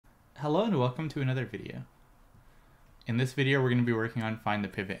Hello and welcome to another video. In this video we're going to be working on find the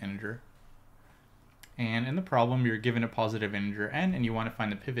pivot integer. And in the problem you're given a positive integer n and you want to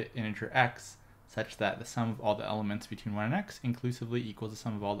find the pivot integer x such that the sum of all the elements between 1 and x inclusively equals the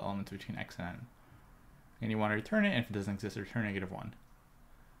sum of all the elements between x and n. And you want to return it, and if it doesn't exist, return -1.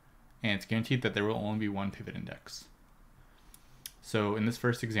 And it's guaranteed that there will only be one pivot index. So in this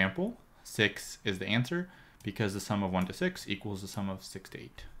first example, 6 is the answer because the sum of 1 to 6 equals the sum of 6 to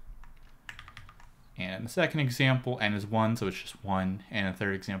 8. And in the second example, n is 1, so it's just 1. And in the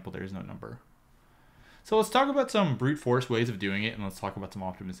third example, there is no number. So let's talk about some brute force ways of doing it, and let's talk about some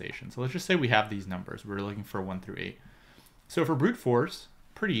optimization. So let's just say we have these numbers. We're looking for 1 through 8. So for brute force,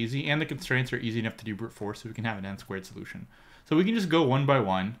 pretty easy, and the constraints are easy enough to do brute force, so we can have an n-squared solution. So we can just go one by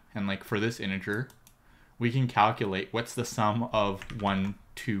one, and like for this integer, we can calculate what's the sum of 1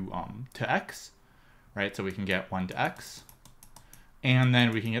 to x, right? So we can get 1 to x, and then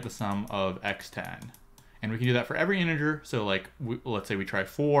we can get the sum of x to n. And we can do that for every integer. So like, let's say we try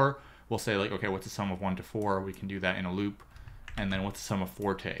 4, we'll say like, okay, what's the sum of 1 to 4? We can do that in a loop. And then what's the sum of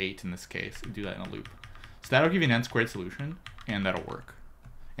 4 to 8 in this case? We do that in a loop. So that'll give you an n-squared solution, and that'll work.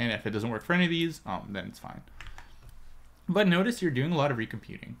 And if it doesn't work for any of these, then it's fine. But notice you're doing a lot of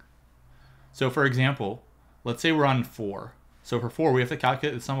recomputing. So for example, let's say we're on 4. So for 4, we have to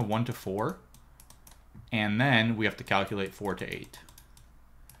calculate the sum of 1 to 4, and then we have to calculate 4 to 8.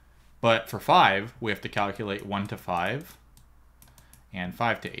 But for 5, we have to calculate 1 to 5 and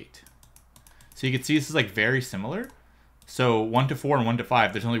 5 to 8. So you can see this is like very similar. So 1 to 4 and 1 to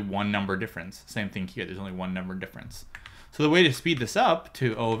 5, there's only one number difference. Same thing here, there's only one number difference. So the way to speed this up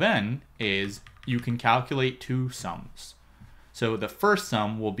to O of n is you can calculate two sums. So the first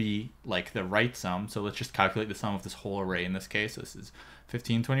sum will be like the right sum. So let's just calculate the sum of this whole array in this case. This is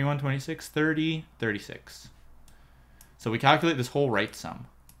 15, 21, 26, 30, 36. So we calculate this whole right sum.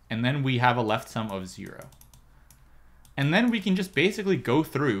 And then we have a left sum of 0. And then we can just basically go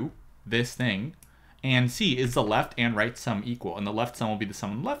through this thing and see, is the left and right sum equal? And the left sum will be the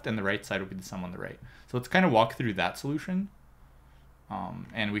sum on the left, and the right side will be the sum on the right. So let's kind of walk through that solution.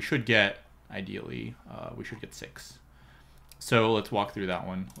 And we should get, ideally, we should get 6. So let's walk through that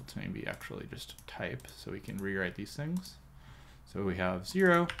one. Let's maybe actually just type so we can rewrite these things. So we have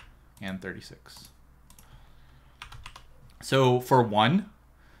 0 and 36. So for 1,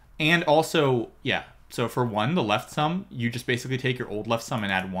 and also, yeah, so for 1, the left sum, you just basically take your old left sum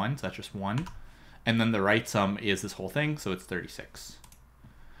and add 1, so that's just 1. And then the right sum is this whole thing, so it's 36.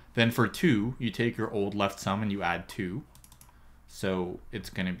 Then for 2, you take your old left sum and you add 2. So it's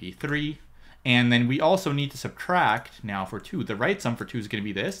going to be 3. And then we also need to subtract now for 2. The right sum for 2 is going to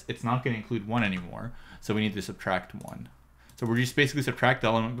be this. It's not going to include 1 anymore, so we need to subtract 1. So we're just basically subtract the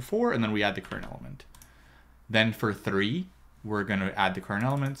element before, and then we add the current element. Then for 3, we're going to add the current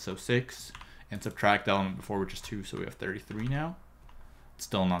element, so 6, and subtract the element before, which is 2, so we have 33 now. It's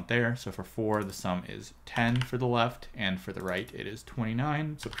still not there. So for 4, the sum is 10 for the left, and for the right, it is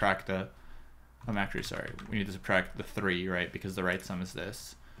 29. Subtract the, I'm actually sorry, we need to subtract the 3, right, because the right sum is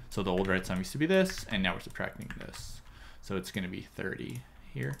this. So the old right sum used to be this, and now we're subtracting this. So it's going to be 30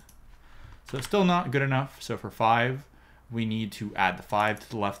 here. So it's still not good enough. So for 5, we need to add the 5 to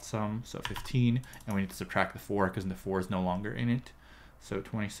the left sum, so 15, and we need to subtract the 4 because the 4 is no longer in it. So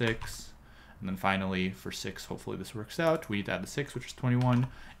 26. And then finally, for 6, hopefully this works out. We need to add the 6, which is 21, and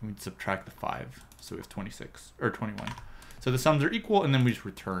we need to subtract the 5. So we have 26, or 21. So the sums are equal, and then we just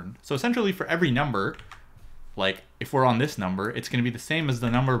return. So essentially for every number, like if we're on this number, it's going to be the same as the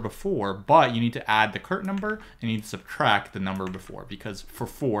number before, but you need to add the current number, and you need to subtract the number before, because for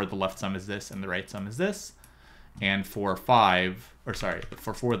 4, the left sum is this, and the right sum is this. And for 5, or sorry,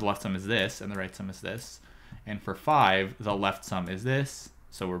 for 4, the left sum is this, and the right sum is this. And for 5, the left sum is this.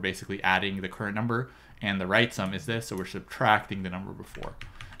 So we're basically adding the current number, and the right sum is this, so we're subtracting the number before.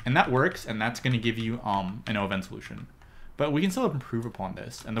 And that works, and that's going to give you an O of n solution. But we can still improve upon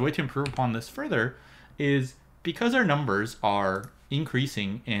this. And the way to improve upon this further is because our numbers are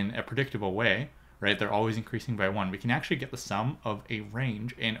increasing in a predictable way, right? They're always increasing by 1. We can actually get the sum of a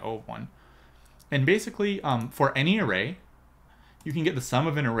range in O of 1. And basically, for any array, you can get the sum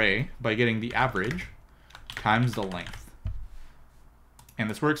of an array by getting the average times the length. And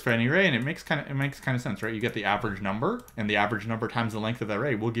this works for any array, and it makes kind of sense, right? You get the average number, and the average number times the length of the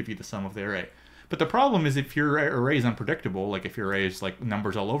array will give you the sum of the array. But the problem is if your array is unpredictable, like if your array is like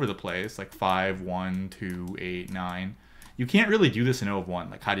numbers all over the place, like 5, 1, 2, 8, 9, you can't really do this in O of 1.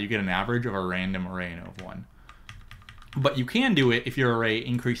 Like how do you get an average of a random array in O of 1? But you can do it if your array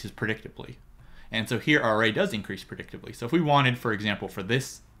increases predictably. And so here our array does increase predictably. So if we wanted, for example, for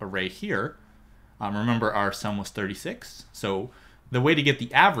this array here, remember our sum was 36. So the way to get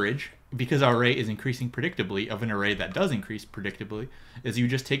the average, because our array is increasing predictably of an array that does increase predictably, is you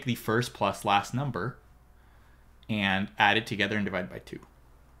just take the first plus last number and add it together and divide by 2.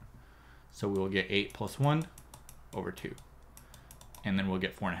 So we will get 8 plus 1 over 2. And then we'll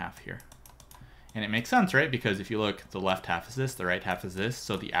get 4.5 here. And it makes sense, right? Because if you look, the left half is this, the right half is this,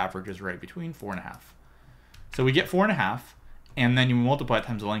 so the average is right between 4.5. So we get 4.5, and then you multiply it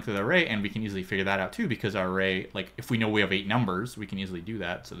times the length of the array, and we can easily figure that out too, because our array, like if we know we have 8 numbers, we can easily do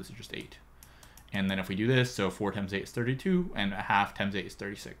that. So this is just 8. And then if we do this, so 4 times 8 is 32, and a half times 8 is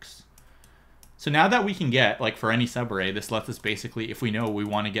 36. So now that we can get, like for any subarray, this lets us basically, if we know we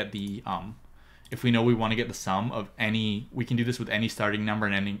want to get the sum of any, we can do this with any starting number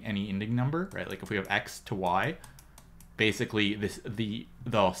and any ending number, right? Like if we have x to y, basically the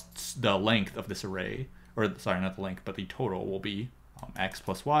length of this array, or sorry, not the length, but the total will be x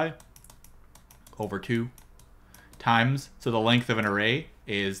plus y over 2 times, so the length of an array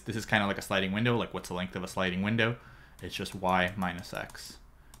is, this is kind of like a sliding window, like what's the length of a sliding window? It's just y minus x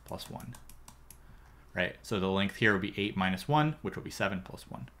plus 1, right? So the length here would be 8 minus 1, which will be 7 plus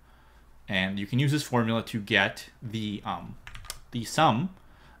 1. And you can use this formula to get the sum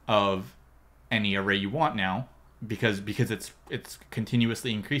of any array you want now, because it's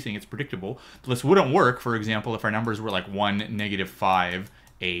continuously increasing, it's predictable. But this wouldn't work, for example, if our numbers were like 1, -5,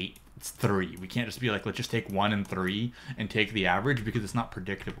 8, it's 3. We can't just be like, let's just take 1 and 3 and take the average, because it's not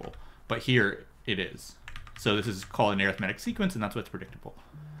predictable. But here it is. So this is called an arithmetic sequence, and that's what's predictable.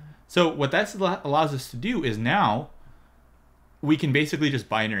 So what that allows us to do is now we can basically just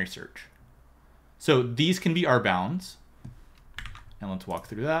binary search. So these can be our bounds, and let's walk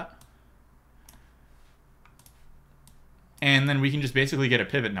through that. And then we can just basically get a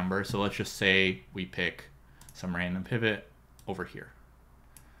pivot number. So let's just say we pick some random pivot over here.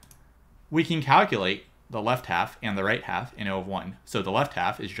 We can calculate the left half and the right half in O of 1. So the left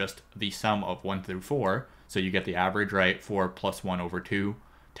half is just the sum of 1 through 4. So you get the average, right? 4 plus 1 over 2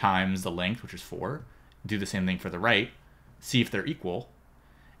 times the length, which is 4. Do the same thing for the right. See if they're equal.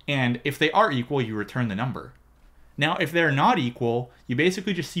 And if they are equal, you return the number. Now, if they're not equal, you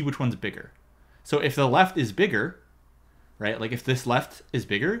basically just see which one's bigger. So if the left is bigger, right? Like if this left is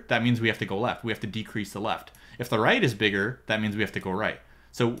bigger, that means we have to go left. We have to decrease the left. If the right is bigger, that means we have to go right.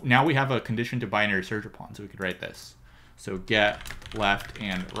 So now we have a condition to binary search upon. So we could write this. So get left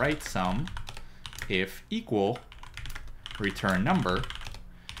and right sum. If equal, return number.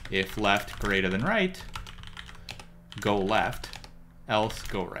 If left greater than right, go left. Else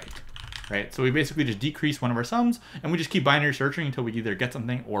go right? So we basically just decrease one of our sums, and we just keep binary searching until we either get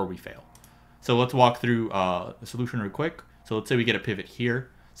something or we fail. So let's walk through the solution real quick. So let's say we get a pivot here.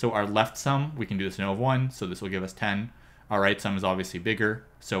 So our left sum, we can do this in O of 1, so this will give us 10. Our right sum is obviously bigger,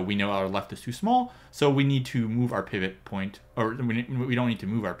 so we know our left is too small, so we need to move our pivot point, or we don't need to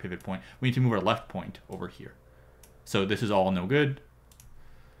move our pivot point, we need to move our left point over here. So this is all no good.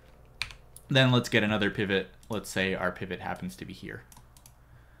 Then let's get another pivot. Let's say our pivot happens to be here.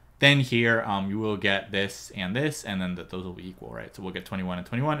 Then here, you will get this, and then those will be equal, right? So we'll get 21 and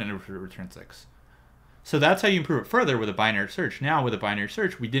 21, and it will return 6. So that's how you improve it further with a binary search. Now with a binary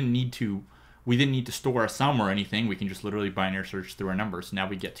search, we didn't need to store a sum or anything. We can just literally binary search through our numbers. Now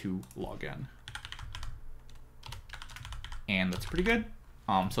we get to log n. And that's pretty good.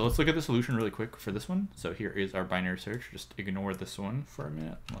 So let's look at the solution really quick for this one. So here is our binary search. Just ignore this one for a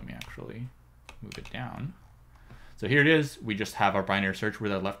minute. Let me actually move it down. So here it is. We just have our binary search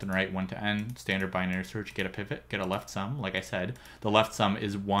with our left and right, 1 to n. Standard binary search, get a pivot, get a left sum. Like I said, the left sum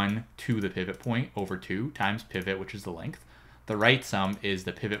is 1 to the pivot point over 2 times pivot, which is the length. The right sum is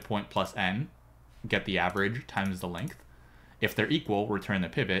the pivot point plus n, get the average times the length. If they're equal, return the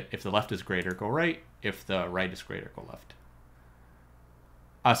pivot. If the left is greater, go right. If the right is greater, go left.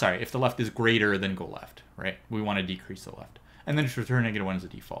 If the left is greater, then go left, right? We want to decrease the left. And then just return -1 as a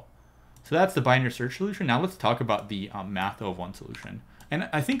default. So that's the binary search solution. Now let's talk about the math of 1 solution. And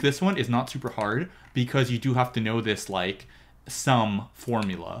I think this one is not super hard because you do have to know this like sum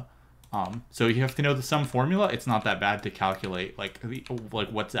formula. So you have to know the sum formula. It's not that bad to calculate like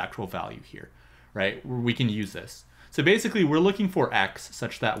what's the actual value here, right? We can use this. So basically we're looking for x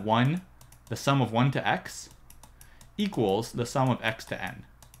such that the sum of 1 to x equals the sum of x to n.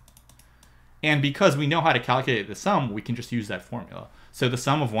 And because we know how to calculate the sum, we can just use that formula. So the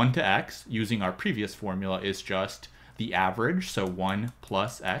sum of 1 to x, using our previous formula, is just the average, so 1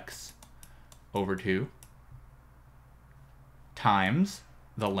 plus x over 2, times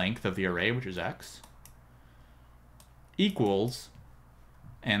the length of the array, which is x, equals,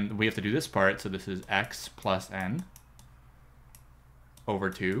 and we have to do this part, so this is x plus n over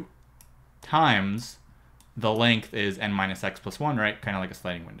 2, times the length is n minus x plus 1, right? Kind of like a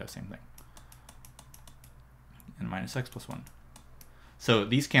sliding window, same thing. N minus x plus 1. So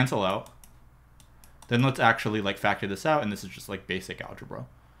these cancel out. Then let's actually like factor this out, and this is just like basic algebra.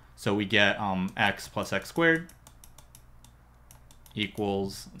 So we get x plus x squared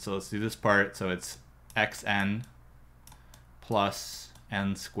equals, so let's do this part. So it's xn plus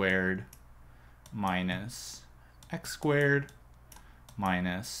n squared minus x squared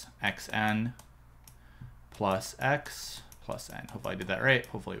minus xn plus x plus n. Hopefully I did that right.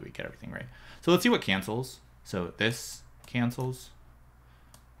 Hopefully we get everything right. So let's see what cancels. So this cancels.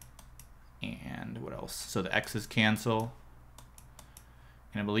 And what else? So the x's cancel.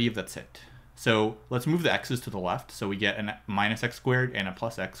 And I believe that's it. So let's move the x's to the left. So we get a minus x squared and a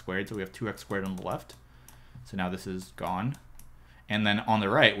plus x squared. So we have 2x squared on the left. So now this is gone. And then on the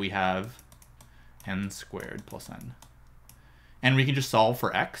right, we have n squared plus n. And we can just solve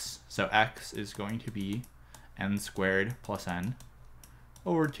for x. So x is going to be n squared plus n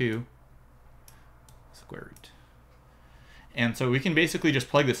over 2 square root. And so we can basically just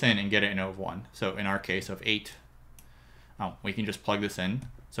plug this in and get it in O of 1. So in our case of 8, we can just plug this in.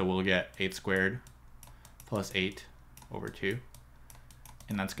 So we'll get 8 squared plus 8 over 2.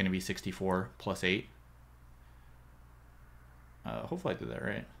 And that's going to be 64 plus 8. Hopefully I did that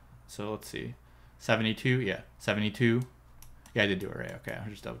right. So let's see. 72, yeah. 72. Yeah, I did do it right. Okay, I'll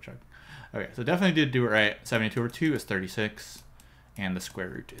just double check. Okay, so definitely did do it right. 72 over 2 is 36. And the square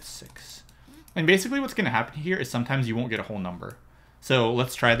root is 6. And basically what's going to happen here is sometimes you won't get a whole number. So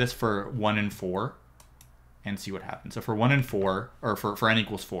let's try this for 1 and 4 and see what happens. So for 1 and 4, or for n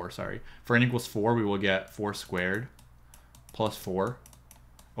equals 4, sorry. For n equals 4, we will get 4 squared plus 4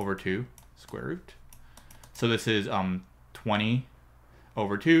 over 2 square root. So this is 20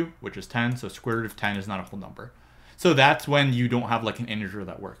 over 2, which is 10. So square root of 10 is not a whole number. So that's when you don't have like an integer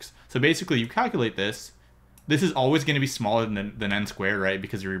that works. So basically you calculate this. This is always going to be smaller than n squared, right?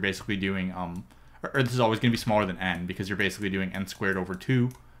 Because you're basically doing, or this is always going to be smaller than n because you're basically doing n squared over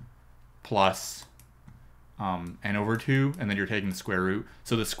 2 plus n over 2, and then you're taking the square root.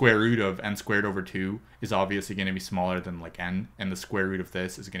 So the square root of n squared over 2 is obviously going to be smaller than like n, and the square root of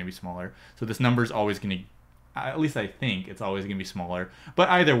this is going to be smaller. So this number is always going to, at least I think it's always going to be smaller. But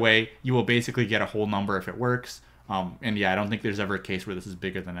either way, you will basically get a whole number if it works. And yeah, I don't think there's ever a case where this is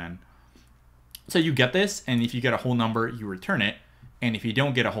bigger than n. So you get this, and if you get a whole number, you return it. And if you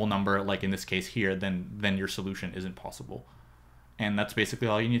don't get a whole number, like in this case here, then your solution isn't possible. And that's basically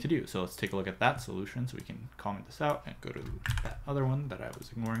all you need to do. So let's take a look at that solution so we can comment this out and go to that other one that I was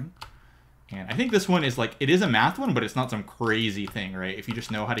ignoring. And I think this one is like, it is a math one, but it's not some crazy thing, right? If you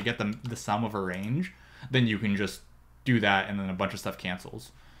just know how to get the sum of a range, then you can just do that, and then a bunch of stuff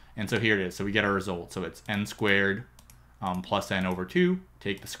cancels. And so here it is. So we get our result. So it's n squared plus n over 2.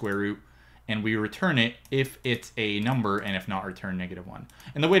 Take the square root. And we return it if it's a number, and if not, return -1.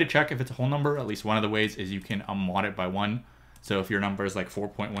 And the way to check if it's a whole number, at least one of the ways, is you can mod it by 1. So if your number is like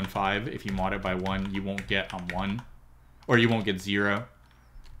 4.15, if you mod it by 1, you won't get 1, or you won't get 0,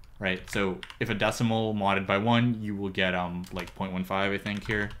 right? So if a decimal modded by 1, you will get like 0.15, I think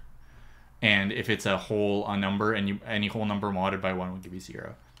here. And if it's a whole number, and any whole number modded by 1 will give you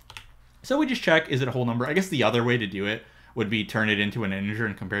 0. So we just check, is it a whole number? I guess the other way to do it would be turn it into an integer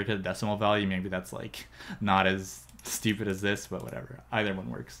and compare it to the decimal value. Maybe that's like not as stupid as this, but whatever. Either one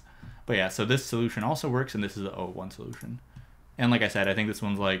works. But yeah, so this solution also works, and this is the O1 solution. And like I said, I think this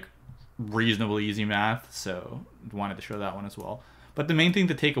one's like reasonably easy math, so wanted to show that one as well. But the main thing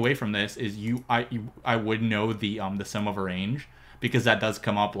to take away from this is I would know the sum of a range, because that does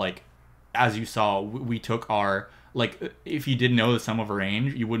come up, like as you saw, we took our, like, if you didn't know the sum of a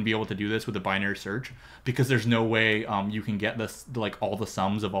range, you wouldn't be able to do this with a binary search, because there's no way you can get this, like, all the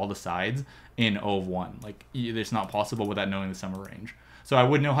sums of all the sides in O of 1. Like, it's not possible without knowing the sum of a range. So I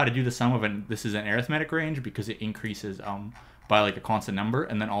would know how to do the sum of this is an arithmetic range, because it increases by like a constant number,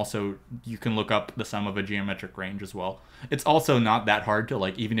 and then also you can look up the sum of a geometric range as well. It's also not that hard to,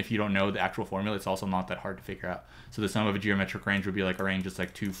 like, even if you don't know the actual formula, it's also not that hard to figure out. So the sum of a geometric range would be like a range that's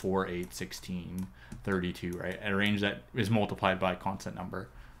like 2, 4, 8, 16, 32, right? And a range that is multiplied by a constant number.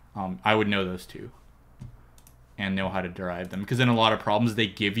 I would know those two and know how to derive them, because in a lot of problems they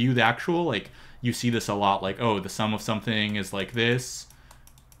give you the actual, like, you see this a lot, like, oh, the sum of something is like this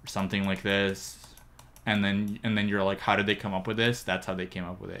or something like this. And then you're like, how did they come up with this? That's how they came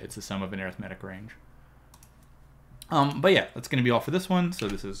up with it. It's the sum of an arithmetic range. But yeah, that's going to be all for this one. So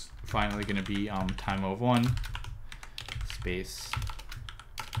this is finally going to be time O of 1 space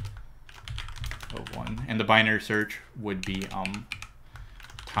O of 1. And the binary search would be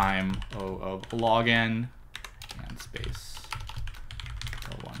time O of log n and space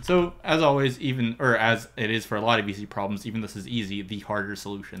O1. So as always, as it is for a lot of easy problems, even this is easy, the harder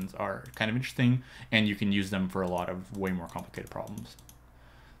solutions are kind of interesting, and you can use them for a lot of way more complicated problems.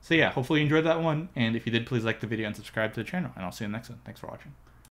 So yeah, hopefully you enjoyed that one, and if you did, please like the video and subscribe to the channel, and I'll see you in the next one. Thanks for watching.